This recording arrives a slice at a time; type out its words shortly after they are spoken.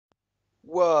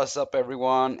What's up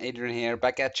everyone, Adrian here,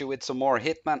 back at you with some more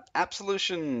Hitman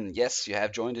Absolution. Yes, you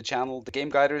have joined the channel, The Game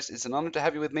Guiders. It's an honor to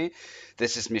have you with me.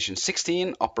 This is mission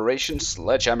 16, Operation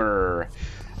Sledgehammer.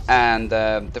 And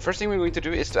the first thing we're going to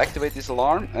do is to activate this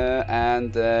alarm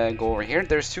and go over here.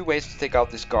 There's two ways to take out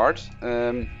this guard.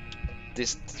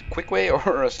 This quick way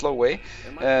or a slow way.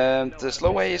 The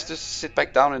slow way is to sit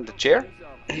back down in the chair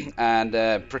and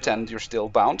pretend you're still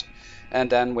bound, and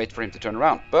then wait for him to turn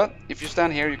around. But if you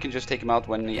stand here, you can just take him out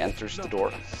when he enters the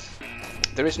door.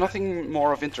 There is nothing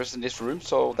more of interest in this room,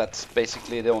 so that's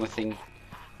basically the only thing.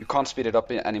 You can't speed it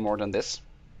up any more than this.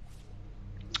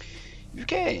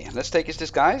 Okay, let's take his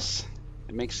disguise.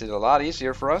 It makes it a lot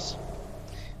easier for us.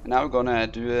 And now we're gonna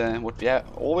do what we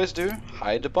always do,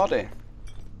 hide the body.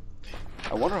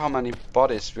 I wonder how many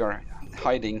bodies we are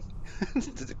hiding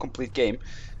the complete game.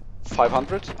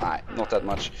 500? Not that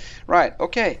much. Right,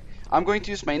 okay. I'm going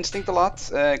to use my instinct a lot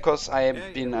because I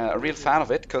have been a real fan of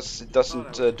it, because it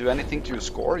doesn't do anything to your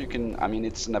score. I mean,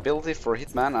 it's an ability for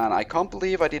Hitman, and I can't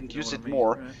believe I didn't use it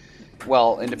more.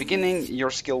 Well, in the beginning your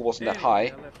skill wasn't that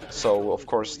high, so of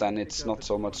course then it's not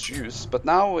so much use. But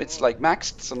now it's like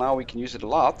maxed, so now we can use it a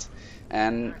lot,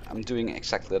 and I'm doing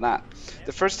exactly that.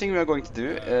 The first thing we are going to do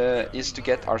is to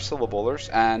get our silver ballers,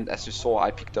 and as you saw,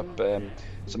 I picked up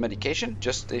some medication.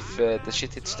 Just if the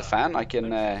shit hits the fan, I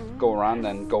can go around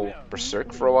and go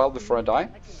berserk for a while before I die.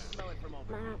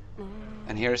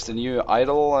 And here's the new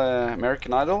idol,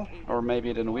 American Idol, or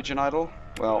maybe the Norwegian Idol.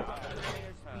 Well,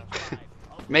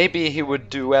 maybe he would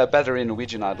do better in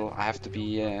Norwegian Idol. I have to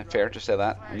be fair to say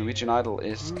that. Norwegian Idol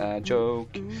is a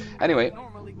joke. Anyway,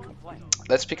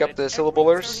 let's pick up the silver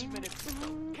ballers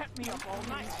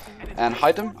and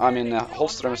hide them. I mean,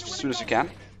 holster them as soon as you can,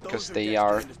 because they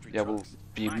will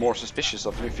be more suspicious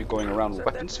of you if you're going around with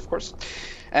weapons, of course.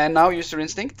 And now use your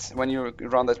instinct when you're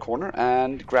around that corner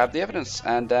and grab the evidence,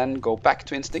 and then go back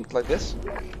to instinct like this.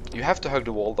 You have to hug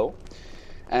the wall though,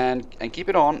 and keep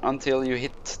it on until you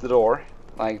hit the door,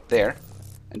 like there,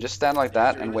 and just stand like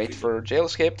that and wait for jail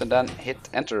escape, and then hit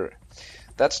enter.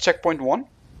 That's checkpoint 1.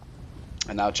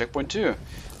 And now checkpoint 2.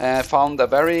 Found a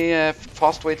very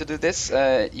fast way to do this.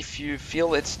 If you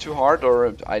feel it's too hard,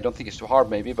 or I don't think it's too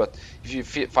hard maybe, but if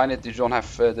you find it you don't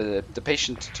have the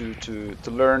patience to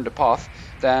learn the path,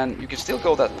 then you can still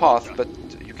go that path, but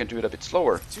you can do it a bit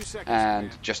slower, and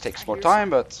just takes more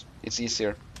time, but it's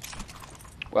easier.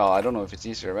 Well, I don't know if it's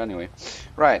easier, but anyway.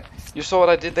 Right, you saw what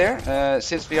I did there.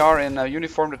 Since we are in a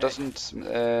uniform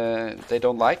that they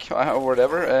don't like, or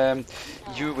whatever,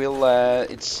 you will,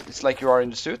 it's like you are in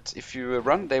the suit. If you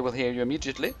run, they will hear you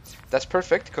immediately. That's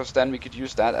perfect, because then we could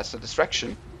use that as a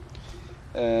distraction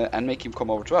and make him come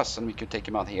over to us, and we could take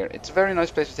him out here. It's a very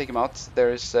nice place to take him out.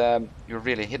 There is, you're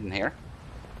really hidden here.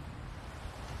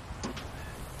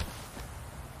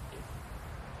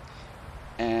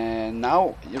 And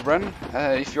now you run.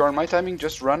 If you are on my timing,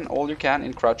 just run all you can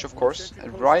in crouch, of course,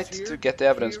 right to get the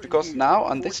evidence, because now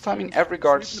on this timing every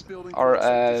guards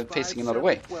are facing another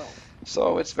way,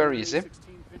 so it's very easy.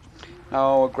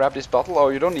 Now grab this bottle. Oh,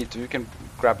 you don't need to, you can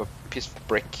grab a piece of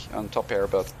brick on top here,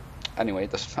 but anyway,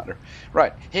 it doesn't matter.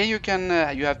 Right, here you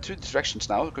can you have two distractions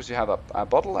now, because you have a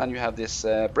bottle and you have this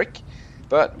brick,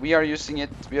 but we are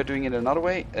doing it another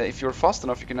way. If you're fast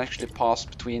enough, you can actually pass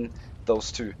between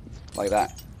those two, like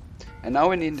that. And now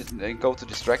we need to go to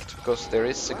distract, because there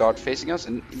is a guard facing us,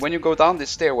 and when you go down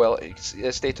this stairwell,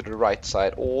 stay to the right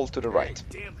side, all to the right.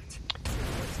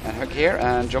 And hug here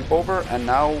and jump over, and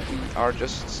now we are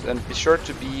just, and be sure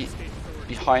to be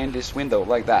behind this window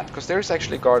like that, because there is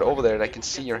actually a guard over there that can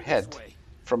see your head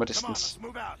from a distance.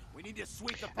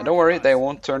 And don't worry, they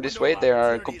won't turn this way, they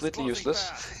are completely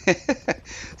useless.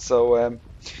 So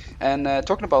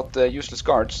talking about useless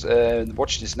guards,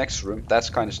 watch this next room.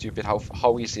 That's kind of stupid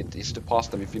how easy it is to pass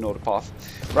them if you know the path.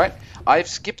 Right, I've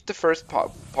skipped the first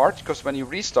part, because when you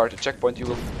restart the checkpoint you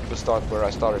will start where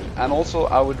I started. And also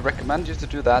I would recommend you to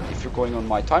do that if you're going on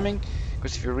my timing,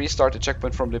 because if you restart the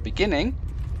checkpoint from the beginning,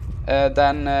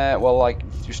 then well, like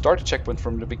if you start the checkpoint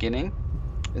from the beginning,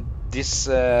 this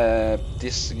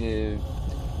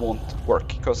won't work,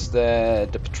 because they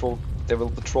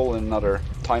will patrol in another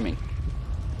timing.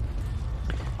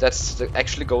 That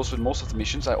actually goes with most of the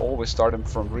missions. I always start them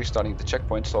from restarting the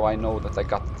checkpoint, so I know that I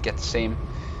get the same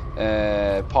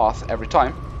path every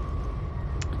time.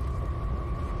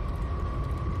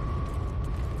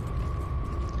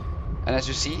 And as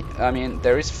you see, I mean,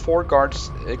 there is 4 guards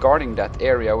guarding that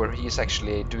area where he is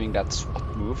actually doing that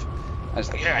SWAT move. And it's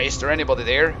like, yeah, is there anybody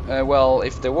there? Well,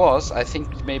 if there was, I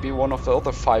think maybe one of the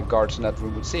other 5 guards in that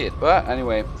room would see it. But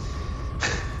anyway,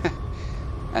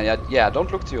 and yeah,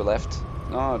 don't look to your left.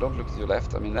 No, don't look to your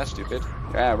left. I mean, that's stupid.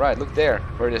 Yeah, right, look there,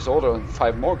 where there's all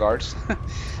 5 more guards.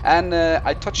 And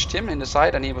I touched him in the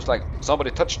side, and he was like,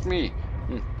 somebody touched me.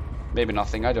 Maybe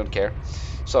nothing, I don't care.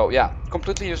 So yeah,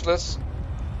 completely useless,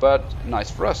 but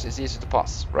nice for us. It's easy to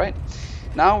pass, right?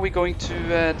 Now we're going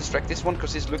to distract this one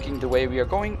because he's looking the way we are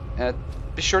going.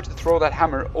 Be sure to throw that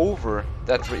hammer over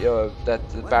that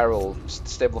barrel,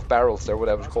 stable of barrels there,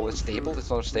 whatever you call it. Stable? It's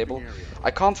not a stable.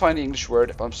 I can't find the English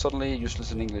word. I'm suddenly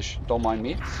useless in English. Don't mind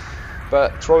me.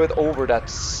 But throw it over that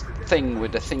thing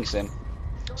with the things in.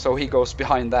 So he goes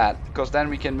behind that, because then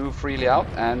we can move freely out,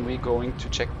 and we're going to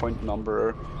checkpoint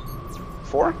number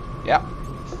 4. Yeah,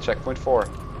 checkpoint 4.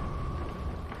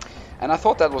 And I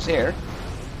thought that was here.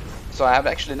 So I have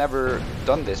actually never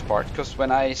done this part, because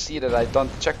when I see that I've done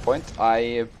the checkpoint,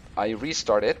 I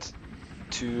restart it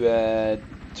to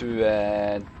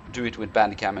do it with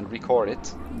Bandicam and record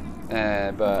it.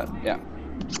 But yeah.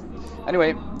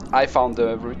 Anyway, I found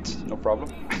the route, no problem.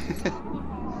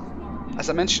 As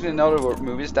I mentioned in other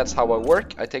movies, that's how I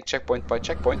work. I take checkpoint by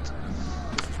checkpoint.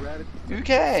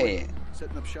 Okay.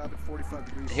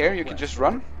 Here you can just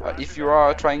run. If you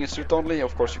are trying a suit only,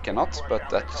 of course you cannot, but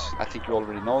that's, I think you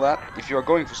already know that. If you are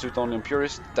going for suit only and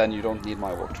Purist, then you don't need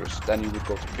my walkthroughs. Then you would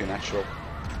go to Preternatural.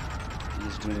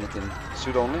 He's doing it in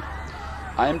suit only.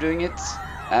 I am doing it,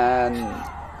 and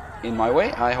in my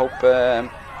way. I hope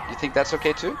you think that's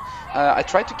okay too. I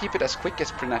try to keep it as quick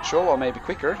as Preternatural, or maybe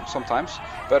quicker sometimes,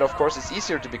 but of course it's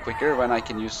easier to be quicker when I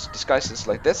can use disguises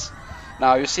like this.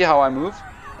 Now you see how I move.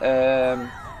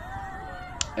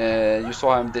 You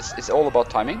saw him. This is all about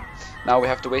timing. Now we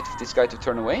have to wait for this guy to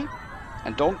turn away,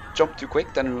 and don't jump too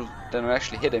quick. Then we'll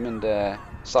actually hit him in the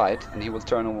side, and he will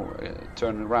turn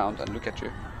around and look at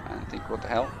you and think, what the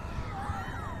hell?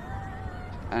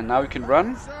 And now you can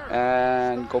run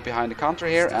and go behind the counter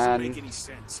here and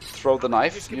throw the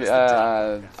knife.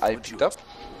 I picked up.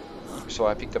 So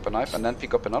I picked up a knife and then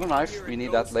pick up another knife. We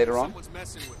need that later on.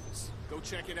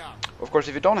 Of course,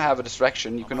 if you don't have a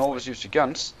distraction, you can always use your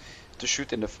guns to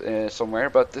shoot in the somewhere.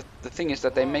 But the thing is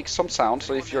that they make some sound.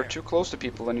 So if you're too close to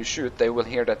people when you shoot, they will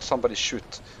hear that somebody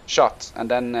shot,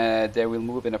 and then they will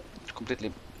move in a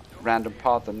completely random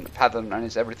pattern, and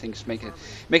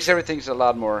makes everything a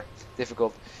lot more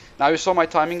difficult. Now you saw my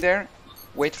timing there.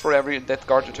 Wait for that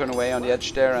guard to turn away on the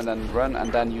edge there, and then run,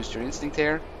 and then use your instinct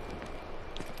here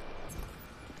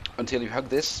until you hug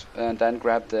this, and then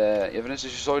grab the evidence.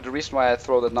 As you saw, the reason why I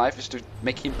throw that knife is to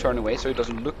make him turn away, so he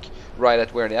doesn't look right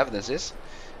at where the evidence is,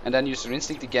 and then use your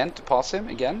instinct again to pass him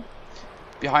again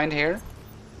behind here.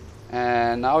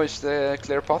 And now is the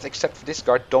clear path, except for this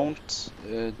guard.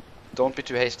 Don't be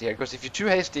too hasty here, because if you're too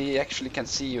hasty, he actually can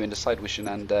see you in the side vision,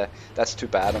 and that's too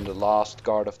bad on the last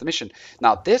guard of the mission.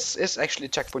 Now, this is actually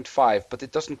checkpoint 5, but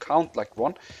it doesn't count like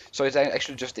one, so it's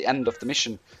actually just the end of the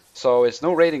mission. So it's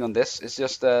no rating on this, it's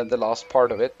just the last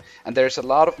part of it. And there's a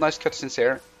lot of nice cutscenes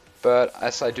here, but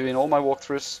as I do in all my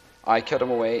walkthroughs, I cut them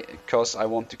away, because I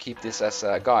want to keep this as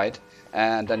a guide,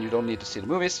 and then you don't need to see the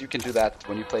movies. You can do that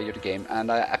when you play the game, and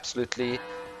I absolutely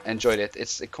enjoyed it.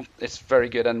 It's very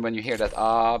good, and when you hear that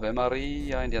Ave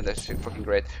Maria in the end, that's fucking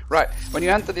great. Right, when you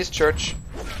enter this church,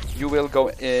 you will go.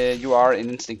 You are in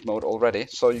instinct mode already,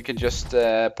 so you can just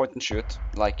point and shoot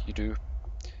like you do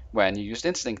when you use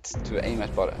instinct to aim at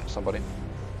somebody.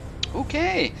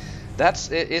 Okay, that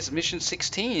is mission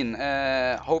 16.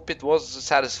 Hope it was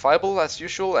satisfiable as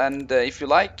usual, and if you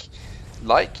like,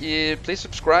 please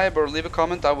subscribe or leave a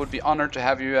comment. I would be honored to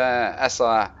have you as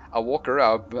a walker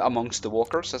amongst the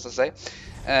walkers, as I say.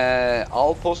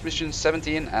 I'll post mission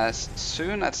 17 as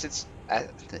soon as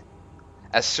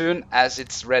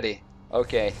it's ready.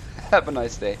 Okay, have a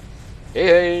nice day.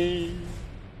 Hey.